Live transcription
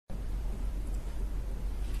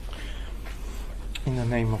In the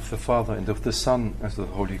name of the Father, and of the Son, and of the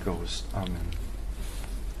Holy Ghost. Amen.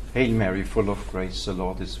 Hail Mary, full of grace, the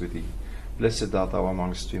Lord is with thee. Blessed art thou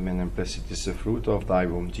amongst women, and blessed is the fruit of thy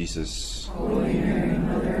womb, Jesus. Holy Mary,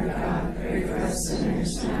 Mother of God, pray for us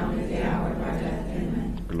sinners, now and at the hour of our death.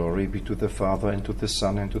 Amen. Glory be to the Father, and to the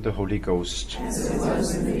Son, and to the Holy Ghost. As it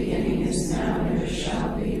was in the beginning, is now, and ever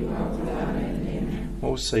shall be, world without end. Amen.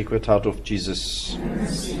 Most Sacred Heart of Jesus, Have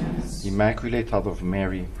mercy on us. Immaculate Heart of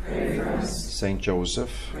Mary, Pray for us. Saint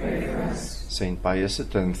Joseph, Pray for us. Saint Pius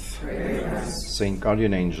X, Pray for us. Saint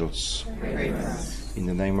Guardian Angels, Pray for us. in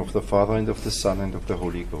the name of the Father, and of the Son, and of the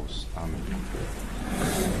Holy Ghost. Amen.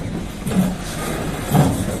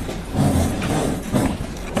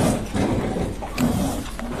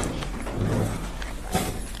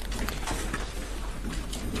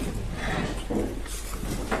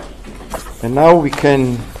 And now we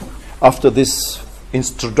can, after this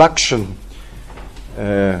introduction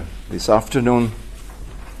this afternoon,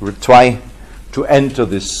 we'll try to enter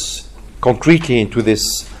this concretely into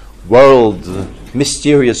this world,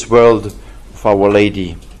 mysterious world of Our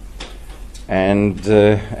Lady. And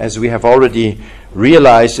as we have already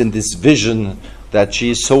realized in this vision that she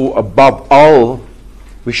is so above all,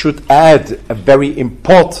 we should add a very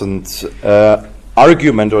important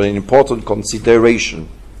argument or an important consideration.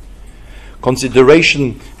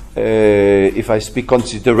 Consideration, if I speak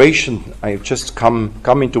consideration, I just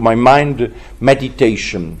come into my mind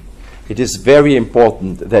meditation. It is very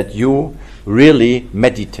important that you really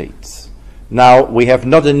meditate. Now, we have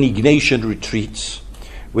not an Ignatian retreat,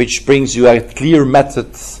 which brings you a clear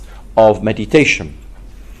method of meditation.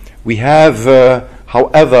 We have,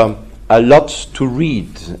 however, a lot to read,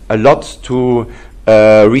 a lot to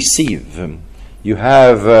receive. You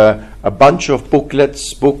have a bunch of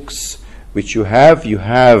booklets, books, which you have. You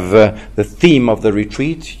have the theme of the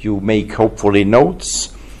retreat. You make, hopefully,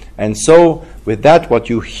 notes. And so, with that, what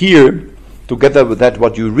you hear, together with that,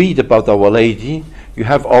 what you read about Our Lady, you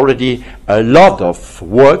have already a lot of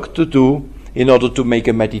work to do in order to make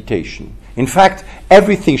a meditation. In fact,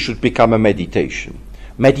 everything should become a meditation.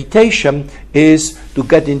 Meditation is to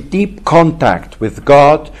get in deep contact with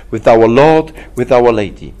God, with our Lord, with Our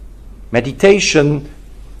Lady. Meditation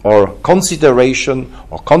or consideration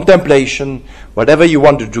or contemplation, whatever you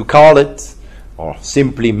wanted to call it, or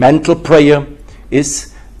simply mental prayer,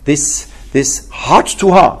 is this heart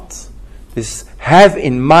to heart. This have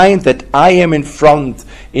in mind that I am in front,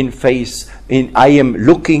 I am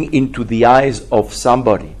looking into the eyes of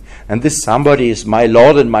somebody. And this somebody is my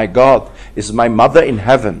Lord and my God, is my Mother in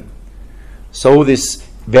heaven. So this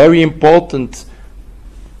very important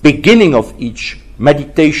beginning of each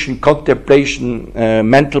meditation, contemplation,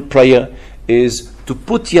 mental prayer is to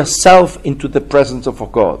put yourself into the presence of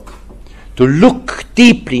God. To look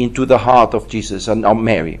deeply into the heart of Jesus and of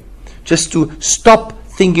Mary. Just to stop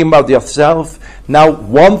thinking about yourself. Now,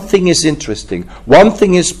 one thing is interesting. One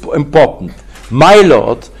thing is important. My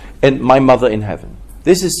Lord and my Mother in heaven.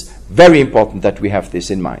 This is very important that we have this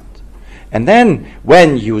in mind. And then,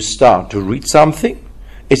 when you start to read something,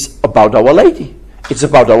 it's about Our Lady. It's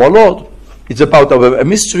about our Lord. It's about a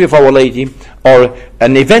mystery of Our Lady, or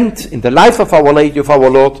an event in the life of Our Lady, of our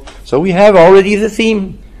Lord. So we have already the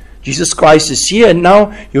theme. Jesus Christ is here, and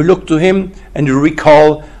now you look to Him and you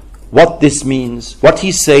recall what this means, what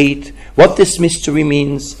He said, what this mystery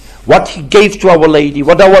means, what He gave to Our Lady,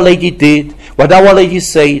 what Our Lady did, what Our Lady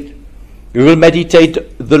said. You will meditate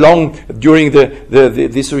during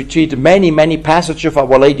this retreat many passages of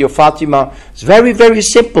Our Lady of Fatima. It's very, very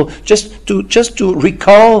simple. Just to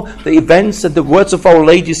recall the events and the words of Our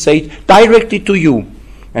Lady said directly to you.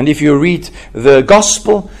 And if you read the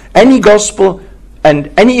Gospel, any Gospel and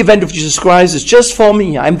any event of Jesus Christ is just for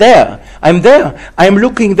me. I'm there. I'm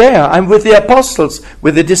looking there. I'm with the apostles,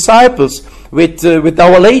 with the disciples, with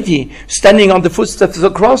Our Lady, standing on the footsteps of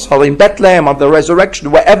the cross, or in Bethlehem, on the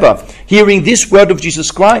resurrection, wherever, hearing this word of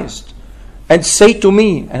Jesus Christ, and say to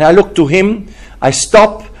me, and I look to Him, I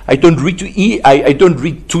stop, I don't read I don't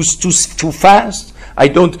read too fast, I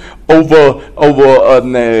don't read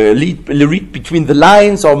between the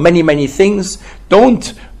lines, or many things.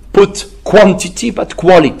 Don't put quantity but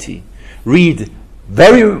quality. Read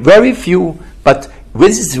very few, but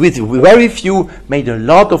with very few, made a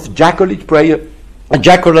lot of ejaculative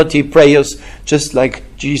prayers, just like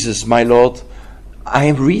Jesus, my Lord. I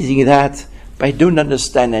am reading that, but I don't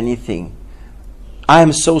understand anything. I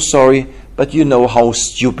am so sorry, but you know how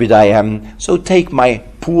stupid I am. So take my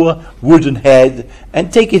poor wooden head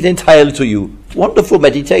and take it entirely to you. Wonderful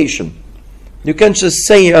meditation. You can just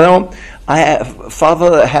say,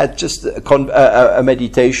 Father had just a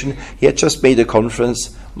meditation. He had just made a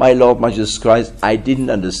conference. My Lord, my Jesus Christ, I didn't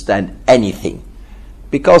understand anything.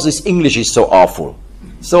 because his English is so awful.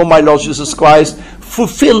 So, my Lord Jesus Christ,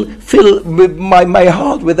 fill my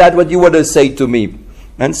heart with that, what you want to say to me.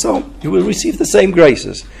 And so you will receive the same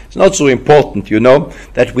graces. It's not so important,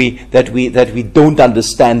 that we don't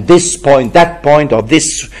understand this point, that point, or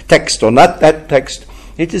this text, or not that text.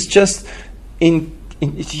 It is just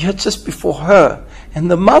you're just before her.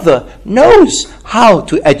 And the mother knows how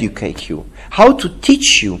to educate you, how to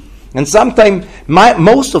teach you. And sometimes,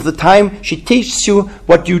 most of the time, she teaches you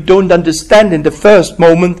what you don't understand in the first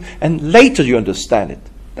moment, and later you understand it.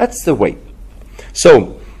 That's the way.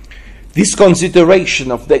 So, this consideration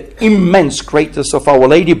of the immense greatness of Our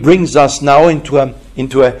Lady brings us now into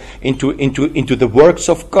the works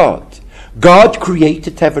of God. God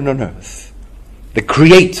created heaven and earth. The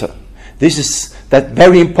Creator. This is that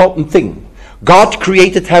very important thing. God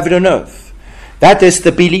created heaven and earth. That is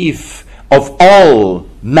the belief of all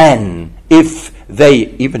men, if they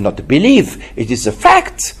even not believe, it is a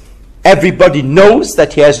fact. Everybody knows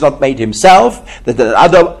that he has not made himself,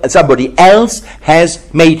 that somebody else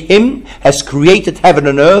has made him, has created heaven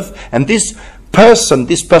and earth, and this person,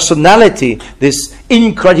 this personality, this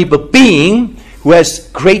incredible being who has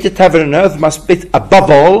created heaven and earth must be above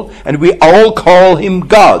all, and we all call him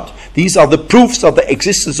God. These are the proofs of the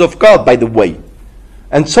existence of God, by the way.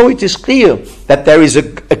 And so it is clear that there is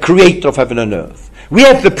a creator of heaven and earth. We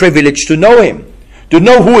have the privilege to know him, to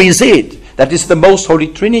know who is it. That is the most Holy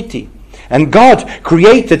Trinity. And God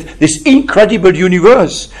created this incredible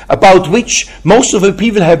universe about which most of the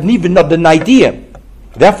people have even not an idea.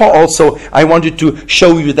 Therefore also I wanted to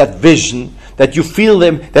show you that vision, that you feel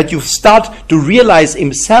them, that you start to realize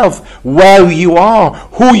himself where you are,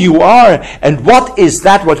 who you are, and what is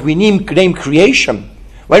that what we name creation.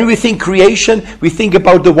 When we think creation, we think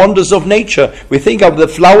about the wonders of nature. We think of the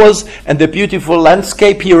flowers and the beautiful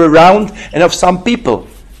landscape here around and of some people.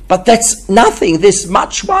 But that's nothing. There's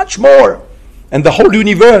much, much more. And the whole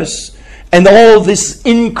universe and all this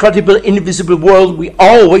incredible, invisible world we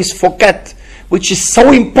always forget, which is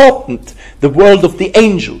so important. The world of the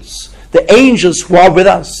angels. The angels who are with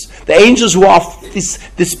us. The angels who are,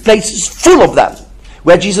 this place is full of them.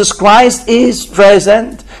 Where Jesus Christ is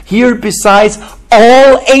present, here besides,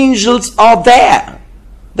 all angels are there.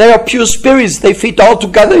 They are pure spirits. They fit all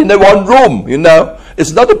together in the one room,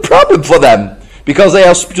 It's not a problem for them because they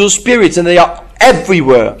are pure spirits and they are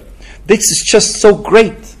everywhere. This is just so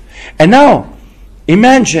great. And now,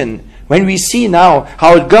 imagine when we see now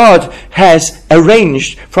how God has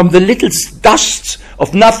arranged from the little dust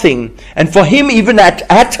of nothing, and for him even that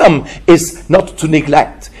atom is not to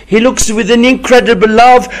neglect. He looks with an incredible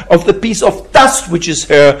love of the piece of dust which is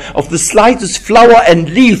here, of the slightest flower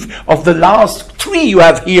and leaf of the last tree you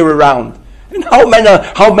have here around. And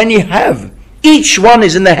how many have? Each one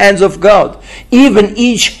is in the hands of God. Even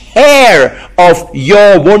each hair of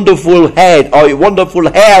your wonderful head, or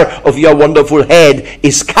wonderful hair of your wonderful head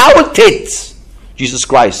is counted, Jesus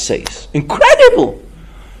Christ says. Incredible.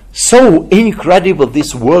 So incredible,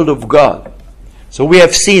 this world of God. So we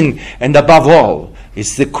have seen, and above all,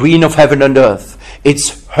 it's the Queen of heaven and earth.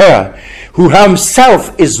 It's her who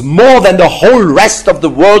herself is more than the whole rest of the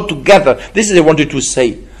world together. This is what I wanted to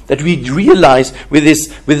say. That we realize with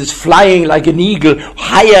this flying like an eagle,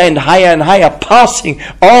 higher and higher and higher, passing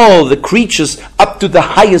all the creatures up to the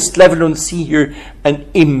highest level, and see here an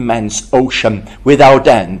immense ocean without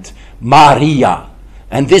end. Maria.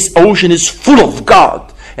 And this ocean is full of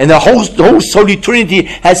God. And the whole Holy Trinity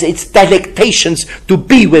has its delectations to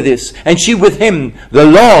be with us. And she with him, the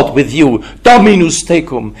Lord with you, Dominus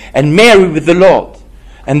tecum, and Mary with the Lord.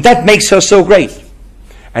 And that makes her so great.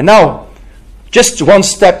 And now, just one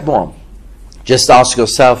step more. Just ask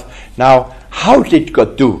yourself, now, how did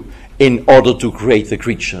God do in order to create the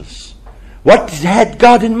creatures? What had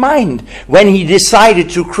God in mind when he decided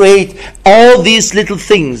to create all these little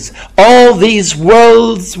things, all these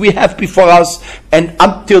worlds we have before us, and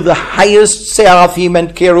up to the highest seraphim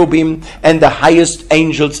and cherubim and the highest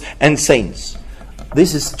angels and saints?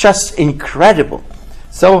 This is just incredible.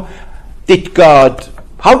 So,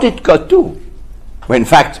 how did God do? Well, in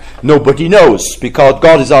fact, nobody knows, because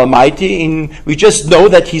God is almighty, and we just know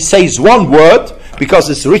that he says one word, because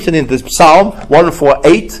it's written in the Psalm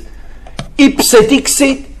 148, Ipse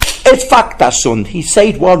dixit et facta sunt. He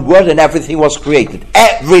said one word and everything was created.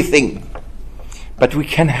 Everything. But we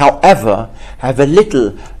can, however, have a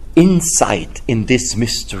little insight in this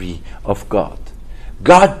mystery of God.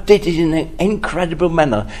 God did it in an incredible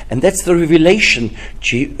manner, and that's the revelation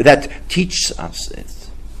that teaches us it.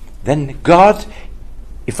 Then God,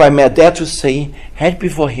 if I may dare to say, had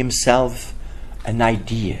before himself an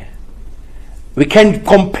idea, We can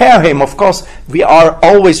compare him. Of course, we are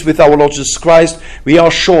always with our Lord Jesus Christ. We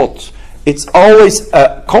are short. It's always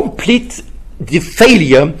a complete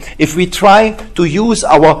failure if we try to use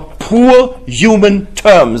our poor human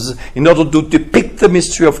terms in order to depict the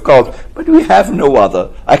mystery of God. But we have no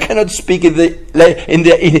other. I cannot speak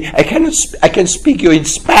I can speak you in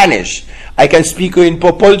Spanish. I can speak you in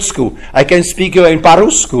Popolsku. I can speak you in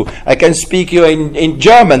Parusku. I can speak you in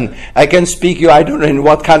German. I can speak you, I don't know in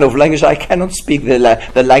what kind of language. I cannot speak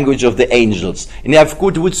the language of the angels. And if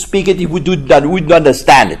God would speak it, he wouldn't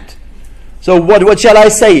understand it. So what shall I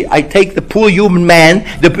say? I take the poor human man,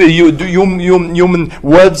 the human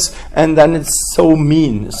words, and then it's so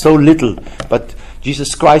mean, so little. But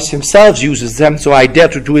Jesus Christ himself uses them, so I dare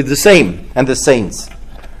to do it the same, and the saints.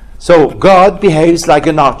 So God behaves like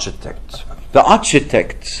an architect. The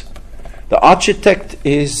architect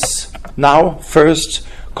is now first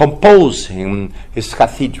composing his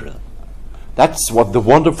cathedral. That's what the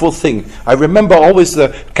wonderful thing. I remember always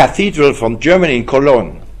the cathedral from Germany in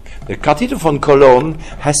Cologne. The Cathedral von Cologne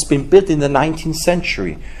has been built in the 19th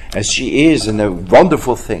century, as she is, and a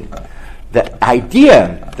wonderful thing. The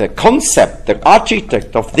idea, the concept, the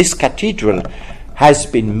architect of this cathedral has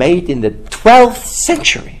been made in the 12th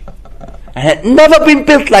century and had never been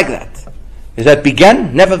built like that. It had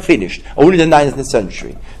begun, never finished, only the 19th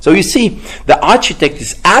century. So you see, the architect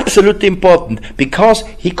is absolutely important because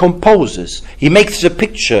he composes, he makes the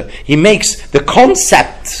picture, he makes the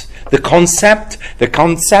concept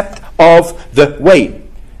of the way.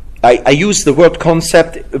 I use the word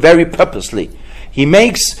concept very purposely. He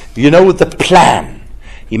makes, the plan.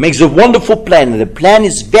 He makes a wonderful plan, and the plan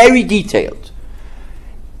is very detailed.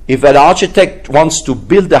 If an architect wants to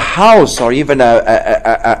build a house or even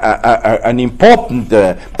an important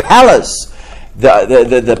palace,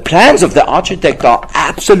 the plans of the architect are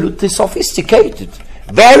absolutely sophisticated,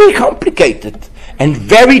 very complicated, and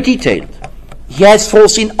very detailed. He has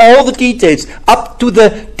foreseen all the details up to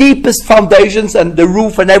the deepest foundations, and the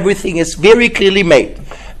roof and everything is very clearly made.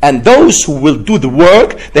 And those who will do the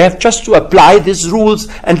work, they have just to apply these rules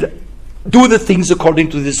and do the things according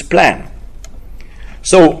to this plan.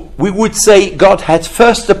 So we would say God had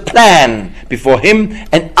first a plan before him,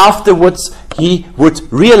 and afterwards he would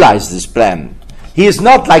realize this plan. He is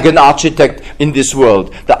not like an architect in this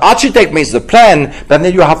world. The architect makes the plan, but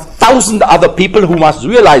then you have 1,000 other people who must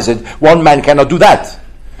realize it. One man cannot do that.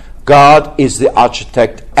 God is the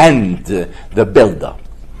architect and the builder.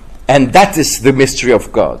 And that is the mystery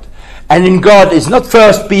of God. And in God is not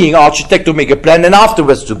first being architect to make a plan and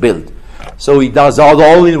afterwards to build. So he does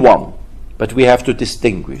all in one. But we have to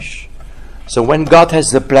distinguish. So when God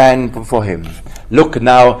has the plan for him, look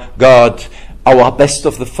now, God, our best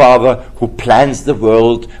of the Father who plans the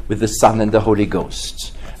world with the Son and the Holy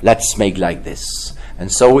Ghost. Let's make like this.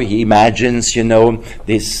 And so he imagines,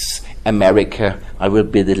 this America, I will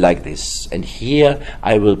build it like this. And here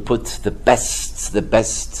I will put the best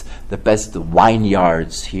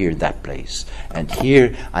vineyards here in that place. And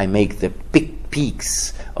here I make the big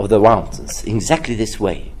peaks of the mountains, exactly this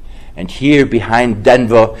way. And here behind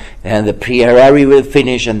Denver, and the prairie will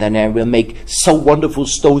finish, and then I will make so wonderful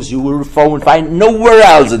stones you will find nowhere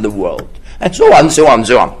else in the world. And so on, so on,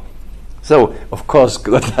 so on. So, of course,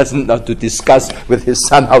 God doesn't have to discuss with his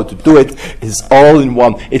Son how to do it. It's all in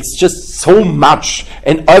one. It's just so much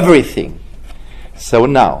and everything. So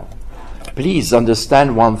now, please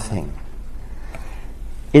understand one thing.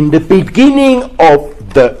 In the beginning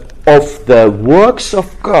of the works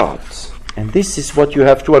of God, and this is what you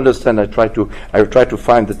have to understand. I try to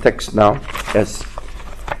find the text now. Yes.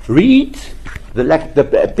 Read the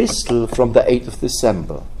epistle from the 8th of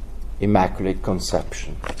December, Immaculate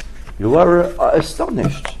Conception. You are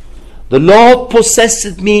astonished. The Lord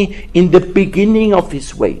possessed me in the beginning of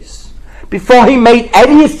his ways. Before he made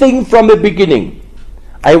anything from the beginning,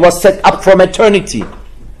 I was set up from eternity,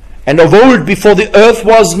 and of old before the earth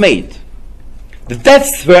was made. The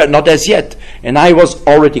depths were not as yet, and I was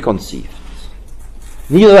already conceived.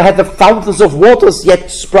 Neither had the fountains of waters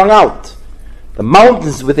yet sprung out. The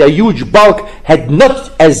mountains with their huge bulk had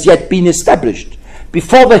not as yet been established.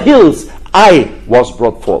 Before the hills I was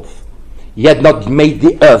brought forth. He had not made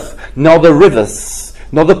the earth, nor the rivers,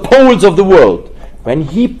 nor the poles of the world. When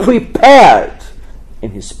he prepared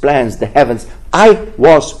in his plans the heavens, I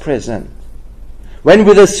was present. When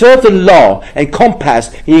with a certain law and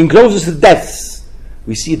compass he encloses the depths,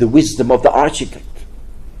 we see the wisdom of the architect.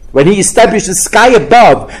 When he established the sky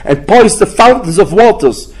above and poised the fountains of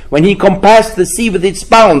waters, when he compassed the sea with its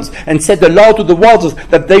bounds and set a law to the waters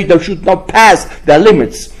that they should not pass their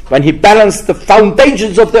limits, when he balanced the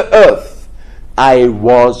foundations of the earth, I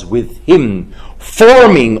was with him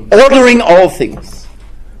forming, ordering all things.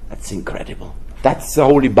 That's incredible. That's the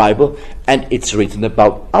Holy Bible, and it's written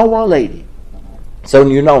about Our Lady. So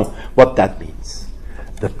you know what that means.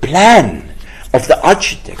 The plan of the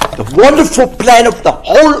architect, the wonderful plan of the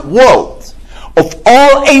whole world, of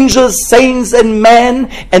all angels, saints, and men,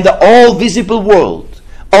 and the all visible world,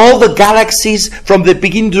 all the galaxies from the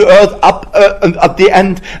beginning to earth up at the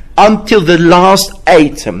end, until the last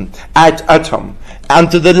atom,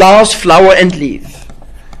 until the last flower and leaf.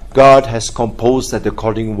 God has composed that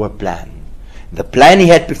according to a plan. The plan he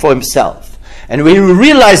had before himself. And when we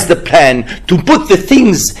realize the plan, to put the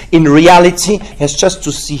things in reality, he has just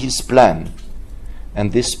to see his plan.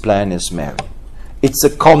 And this plan is Mary. It's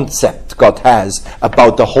a concept God has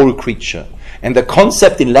about the whole creature. And the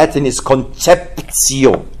concept in Latin is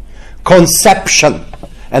conceptio, conception.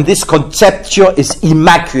 And this conceptio is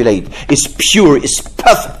immaculate, is pure, is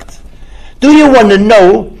perfect. Do you want to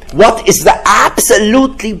know what is the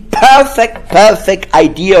absolutely perfect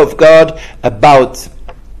idea of God about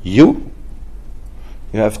you?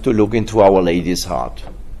 You have to look into Our Lady's heart.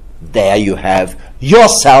 There you have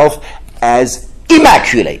yourself as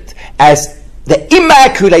immaculate, as the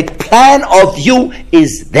immaculate plan of you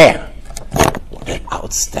is there. What an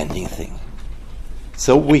outstanding thing.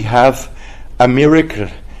 So we have a miracle.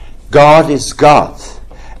 God is God,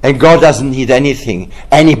 and God doesn't need anything,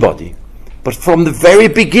 anybody. But from the very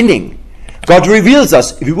beginning, God reveals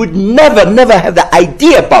us. We would never have the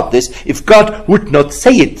idea about this if God would not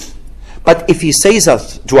say it. But if he says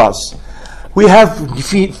to us, we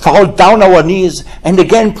fall down our knees and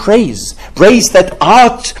again praise that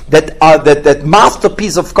art, that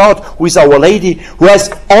masterpiece of God, who is Our Lady, who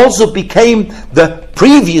has also became the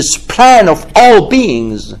previous plan of all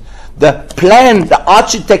beings, the plan the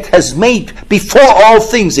architect has made before all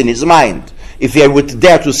things in his mind. If I would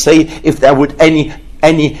dare to say, if there would any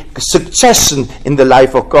suggestion in the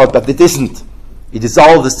life of God, but it isn't. It is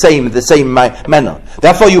all the same, in the same manner.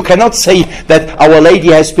 Therefore, you cannot say that Our Lady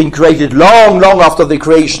has been created long after the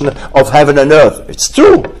creation of heaven and earth. It's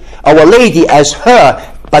true. Our Lady as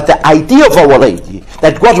her, but the idea of Our Lady,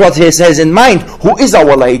 that God what he has in mind, who is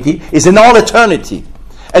Our Lady, is in all eternity.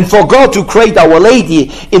 And for God to create Our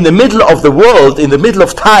Lady in the middle of the world, in the middle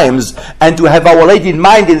of times, and to have Our Lady in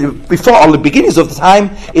mind before all the beginnings of the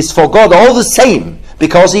time, is for God all the same.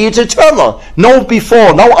 Because he is eternal. No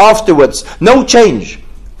before, no afterwards, no change.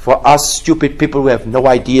 For us stupid people who have no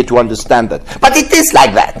idea to understand that. But it is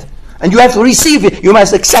like that. And you have to receive it. You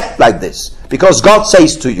must accept like this. Because God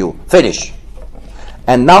says to you, finish.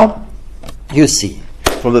 And now, you see,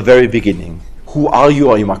 from the very beginning, who are you,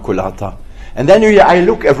 Immaculata? And then I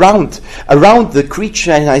look around the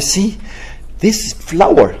creature and I see this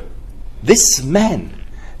flower, this man,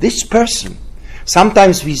 this person.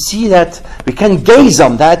 Sometimes we see that, we can gaze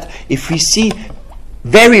on that if we see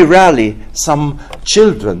very rarely some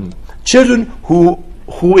children who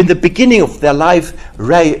in the beginning of their life,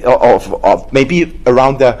 of maybe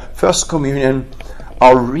around their first communion,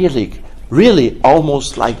 are really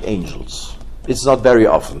almost like angels. It's not very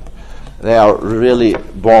often. They are really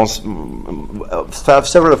born.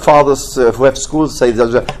 Several fathers who have schools say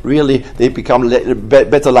that really they become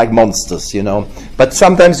better like monsters, you know. But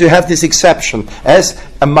sometimes you have this exception, as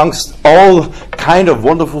amongst all kind of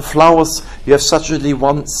wonderful flowers, you have such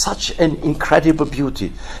an incredible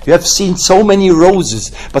beauty. You have seen so many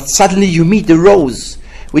roses, but suddenly you meet a rose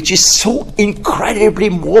which is so incredibly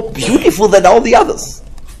more beautiful than all the others.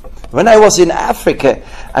 When I was in Africa,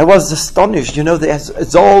 I was astonished. You know,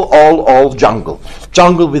 it's all jungle.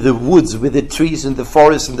 Jungle with the woods, with the trees and the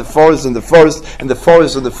forest and the forest and the forest and the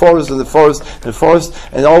forest and the forest and the forest and the forest,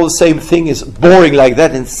 and all the same thing is boring like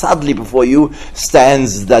that, and suddenly before you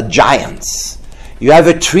stands the giants. You have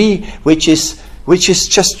a tree which is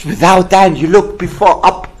just without end. You look before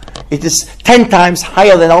up. It is 10 times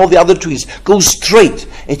higher than all the other trees. Go straight.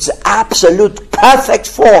 It's absolute perfect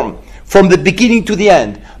form from the beginning to the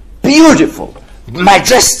end. Beautiful,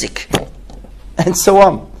 majestic, and so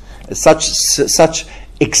on. Such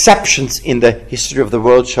exceptions in the history of the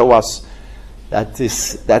world show us that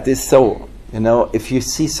is so. You know, if you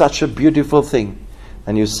see such a beautiful thing,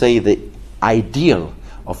 and you say the ideal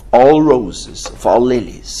of all roses, of all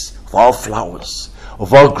lilies, of all flowers,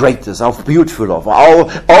 of all greatness, of beautiful, of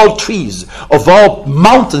all trees, of all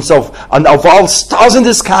mountains, and of all stars in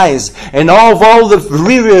the skies, and of all the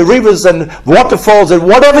rivers and waterfalls and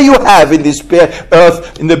whatever you have in this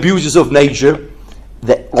earth, in the beauties of nature,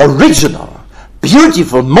 the original,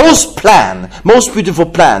 beautiful, most beautiful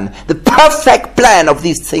plan, the perfect plan of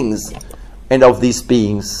these things and of these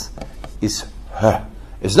beings is her.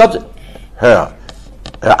 It's not her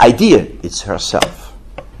idea, it's herself.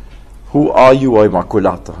 Who are you, O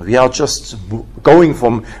Immaculata? We are just going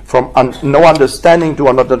from no understanding to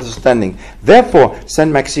another understanding. Therefore,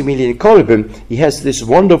 Saint Maximilian Kolbe, he has this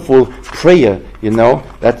wonderful prayer,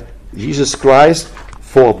 that Jesus Christ,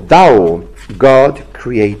 for thou, God,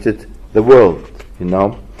 created the world,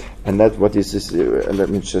 And that, what is this? Let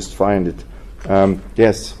me just find it.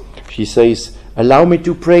 Yes, she says, allow me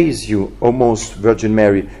to praise you, O most Virgin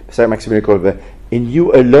Mary, Saint Maximilian Kolbe. In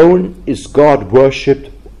you alone is God worshipped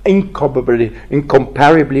incomparably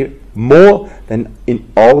more than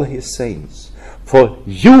in all his saints. For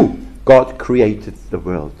you, God created the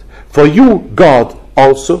world. For you, God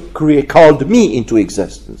also called me into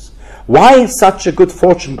existence. Why such a good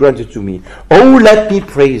fortune granted to me? Oh, let me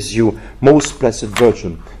praise you, most blessed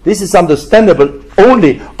Virgin. This is understandable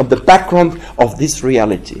only on the background of this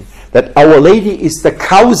reality, that Our Lady is the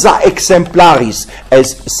causa exemplaris,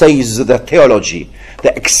 as says the theology,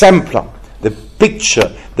 the exemplar, the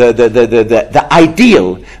picture, the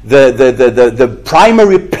ideal, the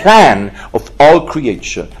primary plan of all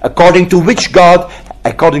creation, according to which God,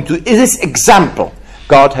 according to this example,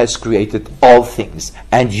 God has created all things,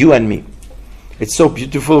 and you and me. It's so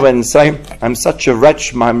beautiful when I'm such a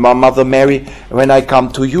wretch, my Mother Mary, when I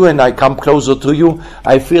come to you and I come closer to you,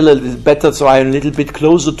 I feel a little better, so I'm a little bit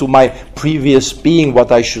closer to my previous being,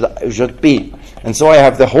 what I should be. And so I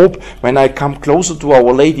have the hope, when I come closer to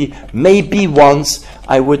Our Lady, maybe once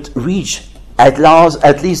I would reach at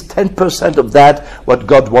least 10% of that, what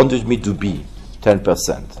God wanted me to be.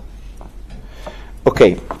 10%.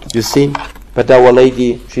 Okay, you see? But Our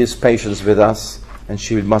Lady, she is patient with us, and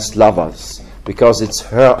she must love us, because it's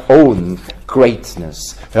her own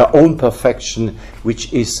greatness, her own perfection,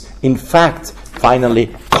 which is in fact finally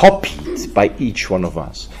copied by each one of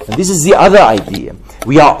us. And this is the other idea.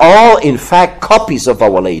 We are all in fact copies of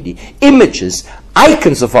Our Lady, images,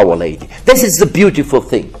 icons of Our Lady. This is the beautiful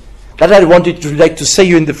thing that I wanted to say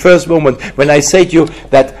you in the first moment, when I say to you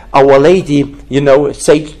that Our Lady,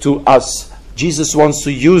 said to us, Jesus wants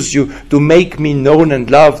to use you to make me known and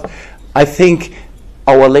loved. I think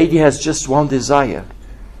Our Lady has just one desire,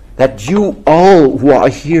 that you all who are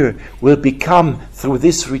here will become, through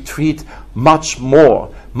this retreat, much more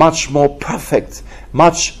perfect,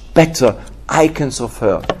 much better icons of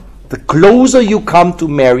her. The closer you come to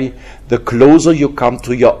Mary, the closer you come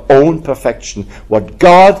to your own perfection, what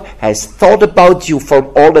God has thought about you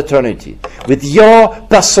from all eternity, with your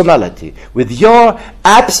personality, with your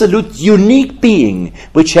absolute unique being,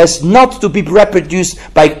 which has not to be reproduced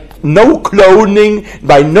by no cloning,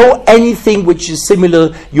 by no anything which is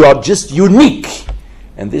similar. You are just unique.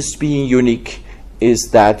 And this being unique is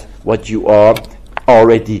that what you are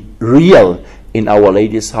already real in Our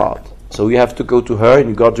Lady's heart. So you have to go to her and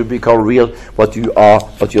you got to become real what you are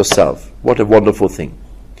but yourself. What a wonderful thing.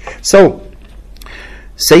 So,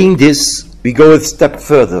 saying this, we go a step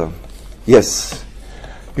further. Yes,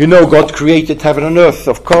 God created heaven and earth,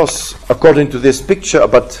 of course, according to this picture,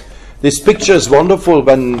 but this picture is wonderful.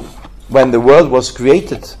 When the world was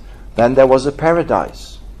created, then there was a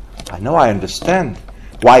paradise. I understand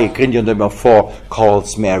why Grignion de Montfort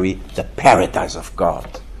calls Mary the paradise of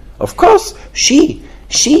God. Of course, she,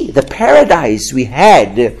 the paradise we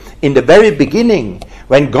had in the very beginning,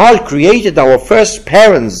 when God created our first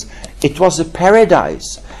parents, it was a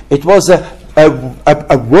paradise. It was a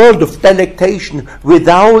world of delectation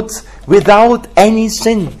without any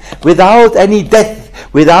sin, without any death,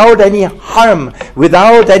 without any harm,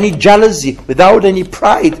 without any jealousy, without any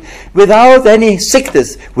pride, without any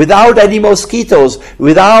sickness, without any mosquitoes,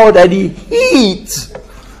 without any heat,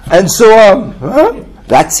 and so on.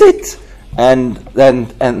 That's it. And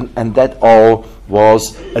that all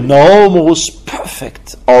was an almost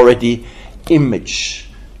perfect already image,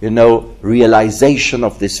 realization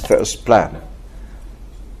of this first plan.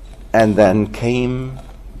 And then came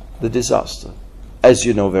the disaster, as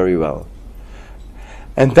you know very well.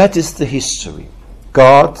 And that is the history.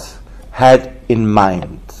 God had in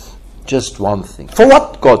mind just one thing. For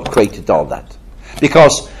what God created all that?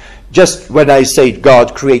 Because just when I say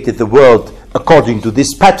God created the world according to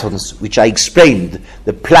these patterns, which I explained,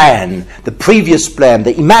 the plan, the previous plan,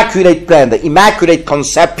 the immaculate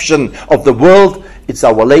conception of the world, it's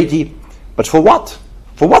Our Lady. But for what?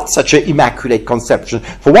 For what such an immaculate conception?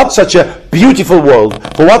 For what such a beautiful world?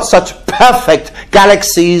 For what such perfect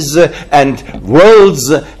galaxies and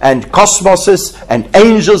worlds and cosmoses and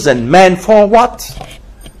angels and men? For what?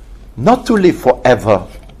 Not to live forever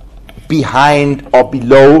behind or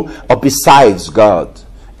below or besides God,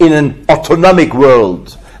 in an autonomic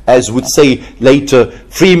world, as would say later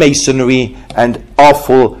Freemasonry and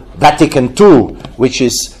awful Vatican II, which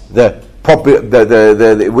is the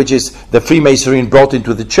which is the Freemasonry brought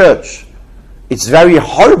into the church. It's very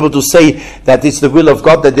horrible to say that it's the will of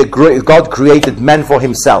God that God created man for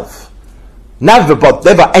himself. Never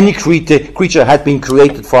any creature had been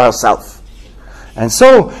created for herself. And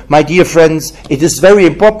so, my dear friends, it is very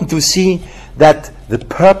important to see that the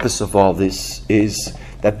purpose of all this is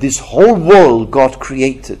that this whole world God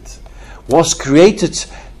created was created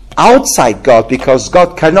outside God, because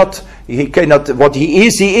God cannot, what He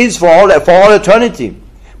is for all eternity.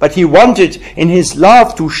 But He wanted in His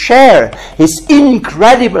love to share His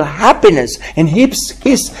incredible happiness and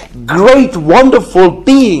His great wonderful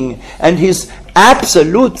being and His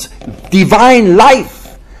absolute divine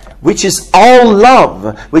life, which is all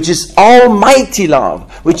love, which is almighty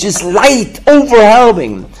love, which is light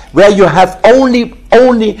overwhelming, where you have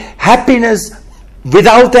only happiness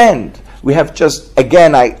without end. We have just,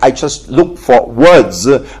 again, I just look for words.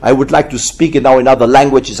 I would like to speak it now in other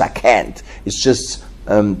languages. I can't. It's just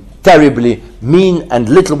terribly mean and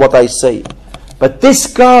little what I say. But this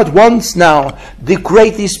God wants now to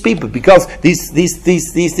create these people, because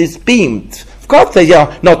these beings, of course they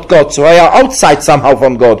are not God, so they are outside somehow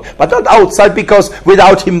from God, but not outside because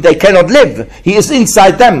without Him they cannot live. He is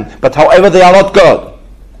inside them, but however they are not God.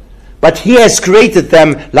 But He has created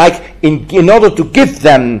them like in order to give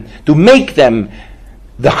them, to make them,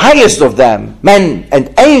 the highest of them, men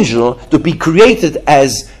and angel, to be created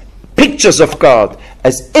as pictures of God,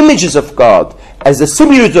 as images of God, as a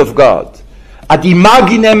similitude of God. Ad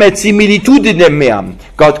imaginem et similitudinem meam,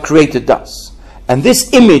 God created us. And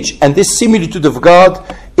this image and this similitude of God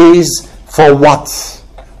is for what?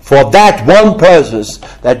 For that one purpose,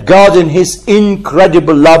 that God in His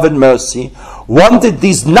incredible love and mercy wanted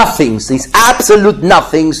these nothings, these absolute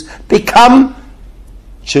nothings, become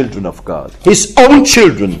children of God. His own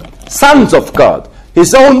children, sons of God,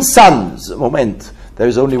 His own sons. Moment, there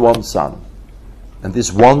is only one Son. And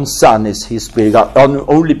this one Son is His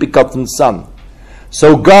only begotten Son.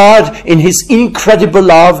 So God, in His incredible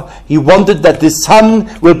love, He wanted that the Son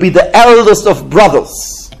will be the eldest of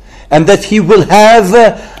brothers, and that He will have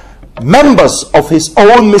members of His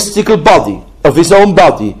own mystical body, of His own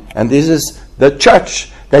body. And this is the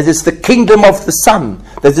church. That is the kingdom of the Son.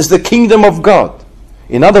 That is the kingdom of God.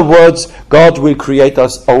 In other words, God will create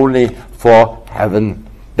us only for heaven.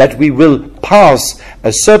 That we will pass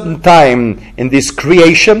a certain time in this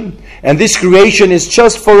creation, and this creation is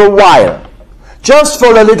just for a while. Just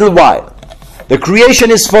for a little while. The creation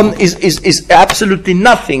is absolutely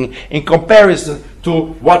nothing in comparison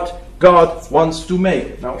to what God wants to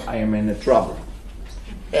make. Now I am in trouble.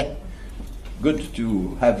 Good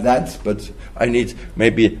to have that, but I need,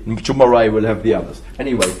 maybe tomorrow I will have the others.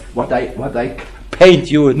 Anyway, what I paint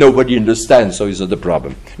you, nobody understands, so it's not a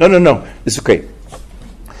problem. No, it's okay.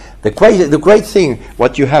 The great thing,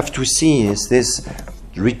 what you have to see is this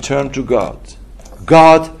return to God.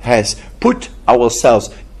 God has put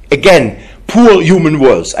ourselves, again, poor human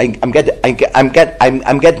words. I'm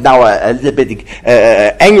getting now a little bit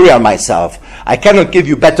angry on myself. I cannot give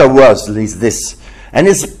you better words than this. And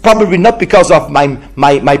it's probably not because of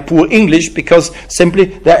my poor English, because simply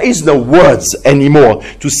there is no words anymore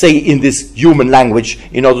to say in this human language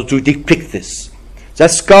in order to depict this.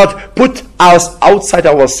 That's God put us outside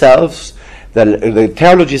ourselves. The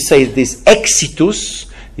theology says this exitus.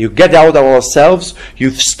 You get out of ourselves, you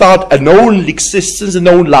start an own existence, an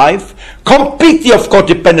own life, completely of course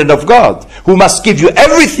dependent of God, who must give you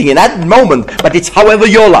everything in that moment, but it's however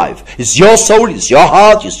your life. It's your soul, it's your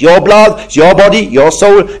heart, it's your blood, it's your body, your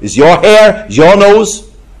soul, it's your hair, it's your nose,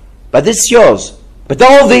 but it's yours. But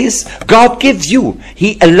all this God gives you.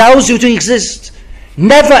 He allows you to exist.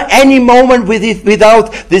 Never any moment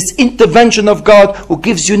without this intervention of God, who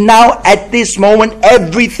gives you now at this moment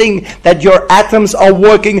everything, that your atoms are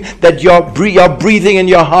working, that you're breathing and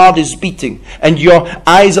your heart is beating and your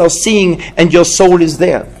eyes are seeing and your soul is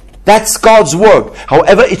there. That's God's work.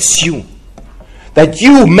 However, it's you. That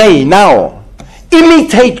you may now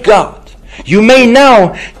imitate God. You may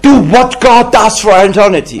now do what God does for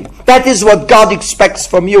eternity. That is what God expects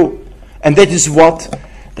from you. And that is what?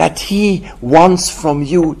 That He wants from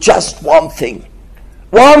you just one thing.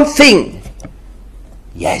 One thing.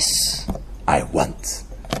 Yes, I want.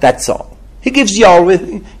 That's all. He gives you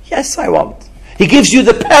everything. Yes, I want. He gives you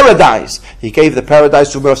the paradise. He gave the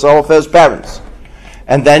paradise to our first parents.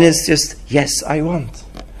 And then it's just, yes, I want.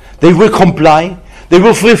 They will comply. They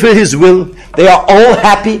will fulfill His will. They are all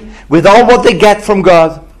happy with all what they get from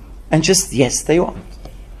God. And just, yes, they want.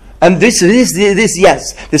 And this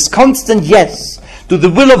yes, this constant yes to the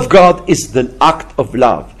will of God is the act of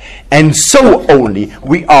love. And so only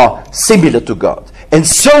we are similar to God. And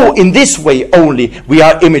so, in this way only, we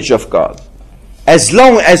are image of God. As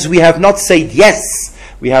long as we have not said yes,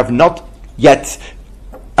 we have not yet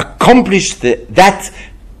accomplished that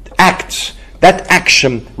act, that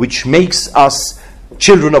action which makes us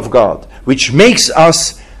children of God, which makes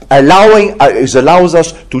us allows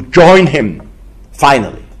us to join Him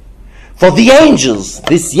finally. For the angels,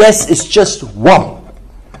 this yes is just one.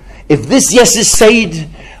 If this yes is said,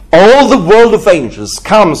 all the world of angels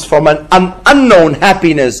comes from an unknown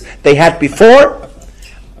happiness they had before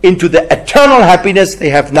into the eternal happiness they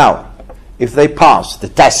have now, if they pass the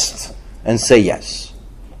test and say yes.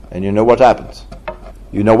 And you know what happens?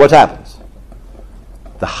 You know what happens?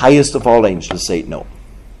 The highest of all angels say no.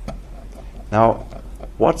 Now,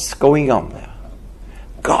 what's going on there?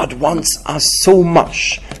 God wants us so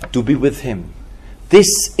much to be with Him.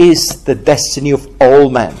 This is the destiny of all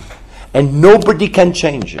men, and nobody can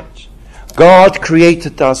change it. God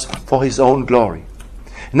created us for His own glory.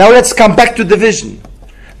 Now let's come back to the vision.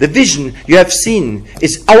 The vision you have seen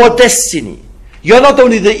is our destiny. You are not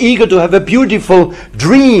only eager to have a beautiful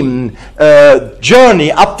dream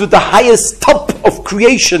journey up to the highest top of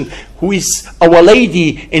creation, who is Our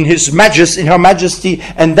Lady in her majesty,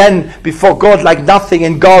 and then before God like nothing,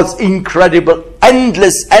 in God's incredible,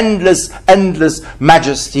 endless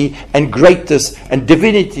majesty and greatness and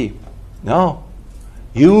divinity. No.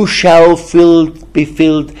 You shall be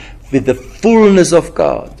filled with the fullness of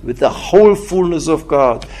God, with the whole fullness of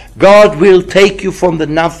God. God will take you from the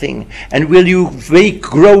nothing, and will you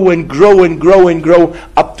grow and grow and grow and grow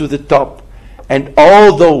up to the top. And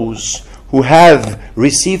all those who have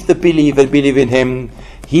received the belief and believe in Him,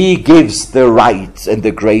 He gives the right and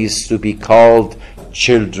the grace to be called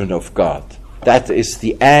children of God. That is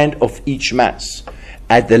the end of each Mass.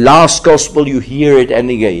 At the last Gospel you hear it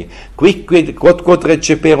anyway. Quid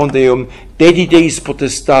receperunt Deum, dedideis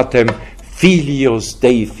potestatem, filios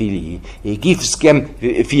Dei filii. He gives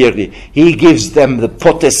them the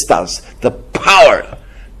potestas, the power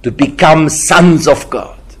to become sons of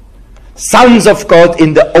God. Sons of God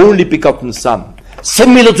in the only begotten Son,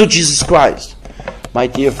 similar to Jesus Christ. My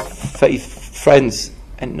dear faith friends,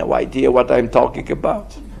 and no idea what I'm talking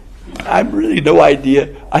about. I'm really no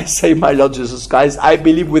idea. I say, my Lord Jesus Christ, I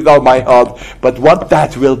believe with all my heart, but what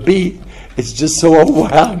that will be, it's just so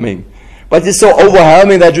overwhelming. But it's so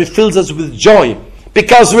overwhelming that it fills us with joy.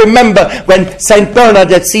 Because remember, when Saint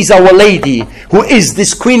Bernadette sees Our Lady, who is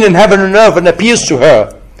this Queen in heaven and earth, and appears to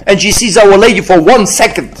her, and she sees Our Lady for 1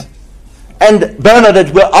 second, and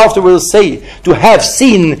Bernadette will afterwards say, to have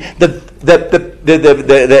seen the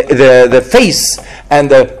face and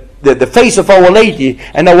the face of Our Lady,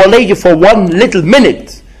 and Our Lady for 1 little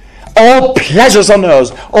minute, all pleasures on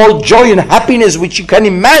earth, all joy and happiness which you can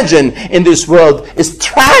imagine in this world is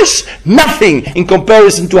trash, nothing in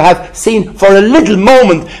comparison to have seen for a little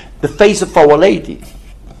moment the face of Our Lady.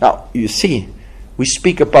 Now, you see, we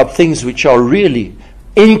speak about things which are really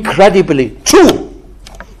incredibly true,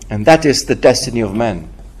 and that is the destiny of man.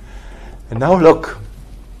 And now look,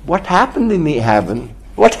 what happened in the heaven?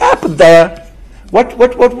 What happened there?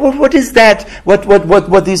 What is that?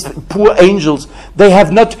 What these poor angels, they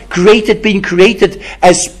have not been created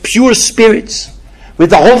as pure spirits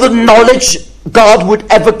with all the knowledge God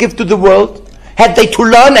would ever give to the world. Had they to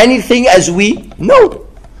learn anything as we? No.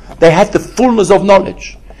 They had the fullness of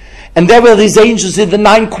knowledge. And there were these angels in the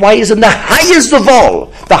 9 choirs, and the highest of all,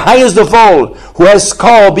 who has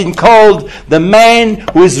been called the man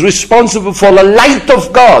who is responsible for the light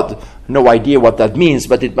of God. No idea what that means,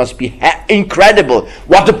 but it must be incredible.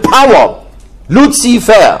 What a power!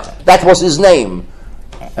 Lucifer, that was his name.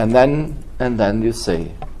 And then you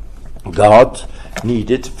say, God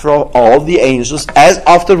needed from all the angels, as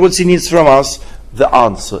afterwards He needs from us, the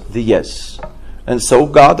answer, the yes. And so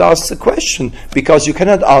God asks a question, because you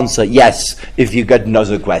cannot answer yes if you get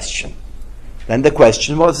another question. Then the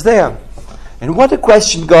question was there. And what a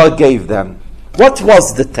question God gave them. What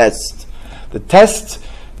was the test? The test,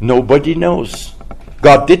 nobody knows.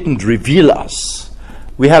 God didn't reveal us.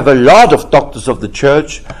 We have a lot of doctors of the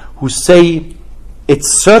church who say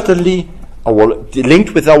it's certainly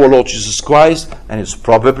linked with our Lord Jesus Christ, and it's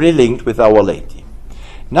probably linked with Our Lady.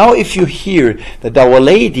 Now, if you hear that Our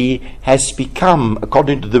Lady has become,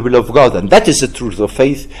 according to the will of God, and that is the truth of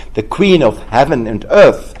faith, the Queen of heaven and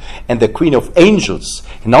earth, and the Queen of angels,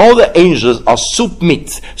 and all the angels are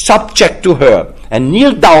subject to her, and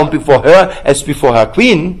kneel down before her as before her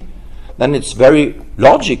Queen, then it's very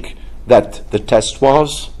logic that the test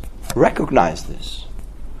was recognize this.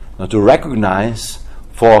 Now, to recognize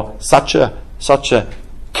for such a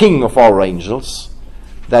king of all angels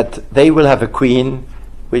that they will have a queen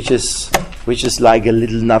which is like a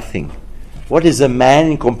little nothing, What is a man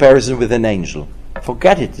in comparison with an angel?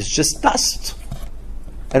 Forget it, it's just dust.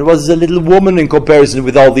 And what is a little woman in comparison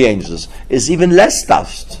with all the angels? It's even less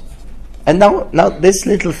dust. And now this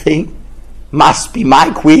little thing must be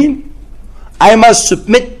my queen. I must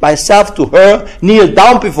submit myself to her, kneel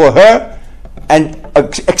down before her, and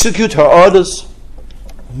execute her orders.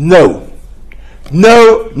 No.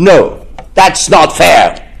 No, no. That's not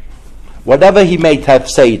fair. Whatever he may have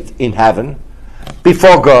said in heaven,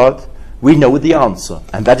 before God, we know the answer.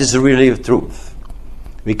 And that is really the truth.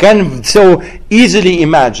 We can so easily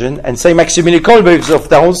imagine, and say Maximilien Kolbe of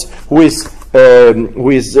those who is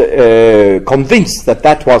convinced that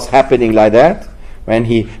that was happening like that, when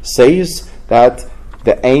he says that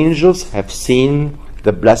the angels have seen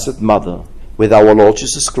the Blessed Mother with our Lord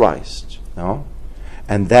Jesus Christ. No?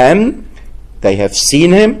 And then they have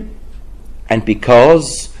seen him, and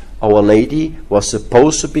because Our Lady was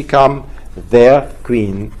supposed to become their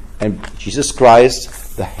queen, and Jesus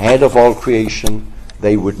Christ, the head of all creation,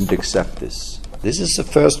 they wouldn't accept this. This is the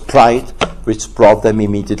first pride which brought them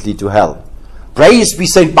immediately to hell. Praise be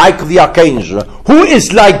Saint Michael the Archangel, who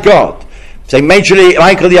is like God. Saint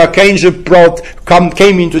Michael the Archangel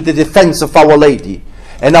came into the defense of Our Lady.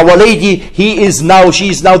 And Our Lady, she is now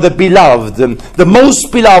the beloved, the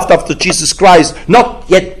most beloved after Jesus Christ, not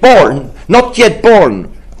yet born.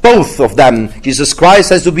 Both of them. Jesus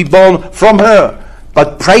Christ has to be born from her.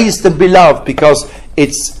 But praised and beloved, because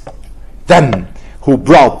it's them who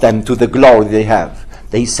brought them to the glory they have.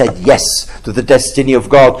 They said yes to the destiny of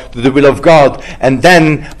God, to the will of God. And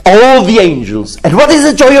then all the angels. And what is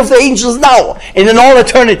the joy of the angels now, in an all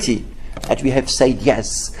eternity? That we have said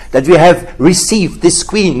yes, that we have received this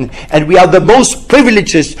queen, and we are the most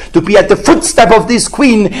privileged to be at the footstep of this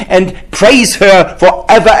queen and praise her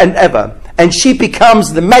forever and ever. And she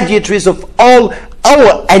becomes the mediatrix of all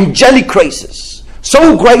our angelic graces.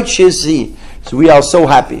 So great she is she. So we are so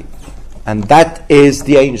happy. And that is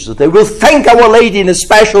the angels. They will thank Our Lady in a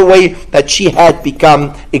special way that she had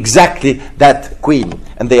become exactly that queen.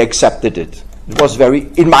 And they accepted it. It was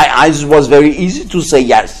in my eyes, it was very easy to say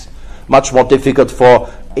yes. Much more difficult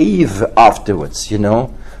for Eve afterwards,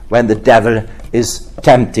 when the devil is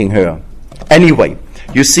tempting her. Anyway,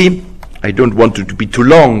 you see, I don't want it to be too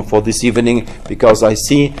long for this evening, because I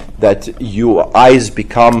see that your eyes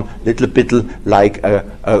become a little bit like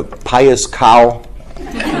a pious cow.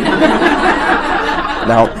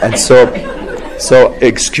 Now, and so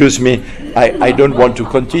excuse me, I don't want to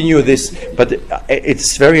continue this, but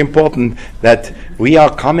it's very important that we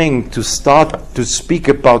are coming to start to speak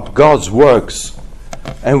about God's works.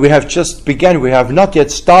 And we have just begun. We have not yet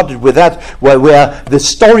started with that, where the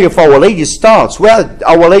story of Our Lady starts. Where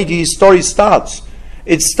Our Lady's story starts.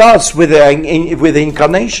 It starts with the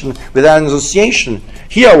incarnation, with the Annunciation.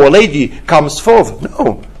 Here Our Lady comes forth.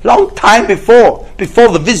 No, long time before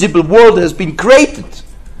the visible world has been created.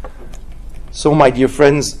 So, my dear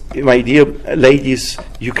friends, my dear ladies,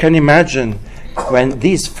 you can imagine when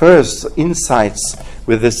these first insights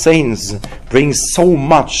with the saints bring so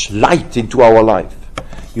much light into our life.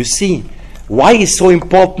 You see, why it's so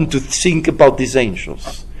important to think about these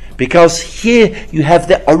angels? Because here you have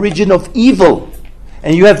the origin of evil.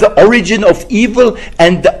 And you have the origin of evil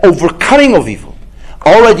and the overcoming of evil.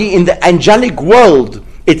 Already in the angelic world,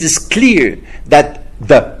 it is clear that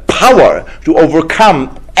the power to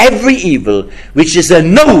overcome every evil, which is a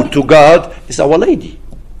no to God, is Our Lady.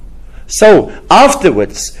 So,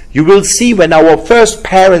 afterwards, you will see when our first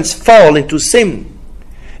parents fall into sin,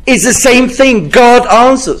 it's the same thing. God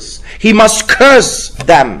answers. He must curse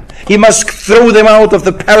them. He must throw them out of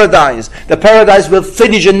the paradise. The paradise will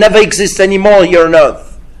finish and never exist anymore here on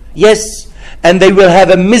earth. Yes, and they will have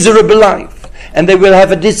a miserable life. And they will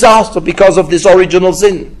have a disaster because of this original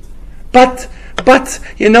sin. But,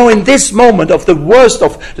 in this moment of the worst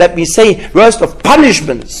of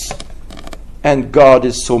punishments, and God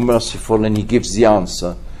is so merciful and He gives the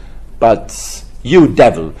answer. But you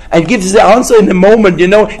devil, and gives the answer in a moment.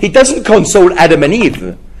 He doesn't console Adam and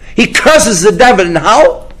Eve. He curses the devil. And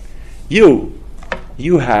how? You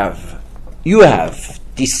have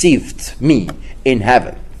deceived me in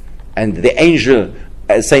heaven. And the angel,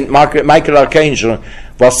 Saint Michael Archangel,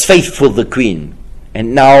 was faithful the queen,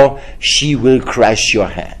 and now she will crush your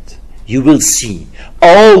head. You will see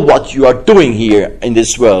all what you are doing here in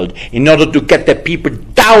this world in order to get the people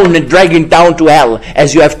down and dragging down to hell,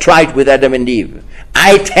 as you have tried with Adam and Eve.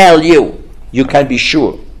 I tell you, you can be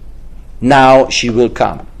sure. Now she will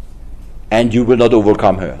come, and you will not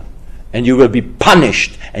overcome her. And you will be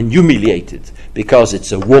punished and humiliated, because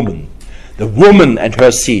it's a woman. The woman and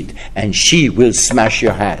her seed, and she will smash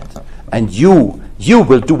your head. And you You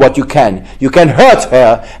will do what you can. You can hurt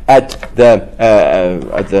her at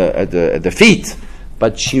the feet,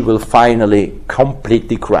 but she will finally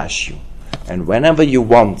completely crush you. And whenever you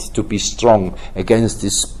want to be strong against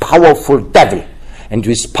this powerful devil and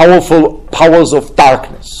these powerful powers of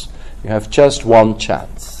darkness, you have just one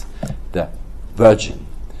chance. The Virgin,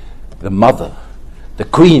 the Mother, the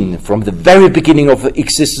Queen, from the very beginning of the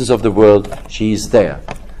existence of the world, she is there.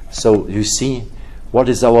 So you see, what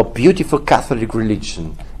is our beautiful Catholic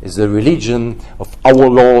religion is the religion of our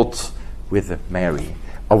Lord with Mary,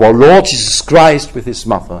 our Lord Jesus Christ with his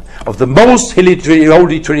mother, of the most Holy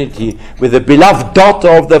Trinity, with the beloved daughter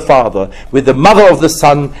of the Father, with the mother of the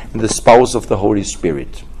Son, and the spouse of the Holy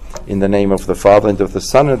Spirit. In the name of the Father, and of the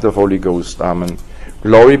Son, and of the Holy Ghost. Amen.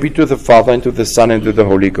 Glory be to the Father, and to the Son, and to the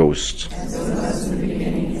Holy Ghost. As it was in the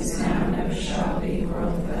beginning, is now, and ever shall be,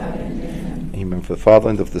 world without end. Amen. Amen. Of the Father,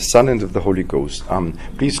 and of the Son, and of the Holy Ghost. Amen.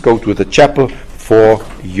 Please go to the chapel for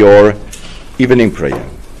your evening prayer.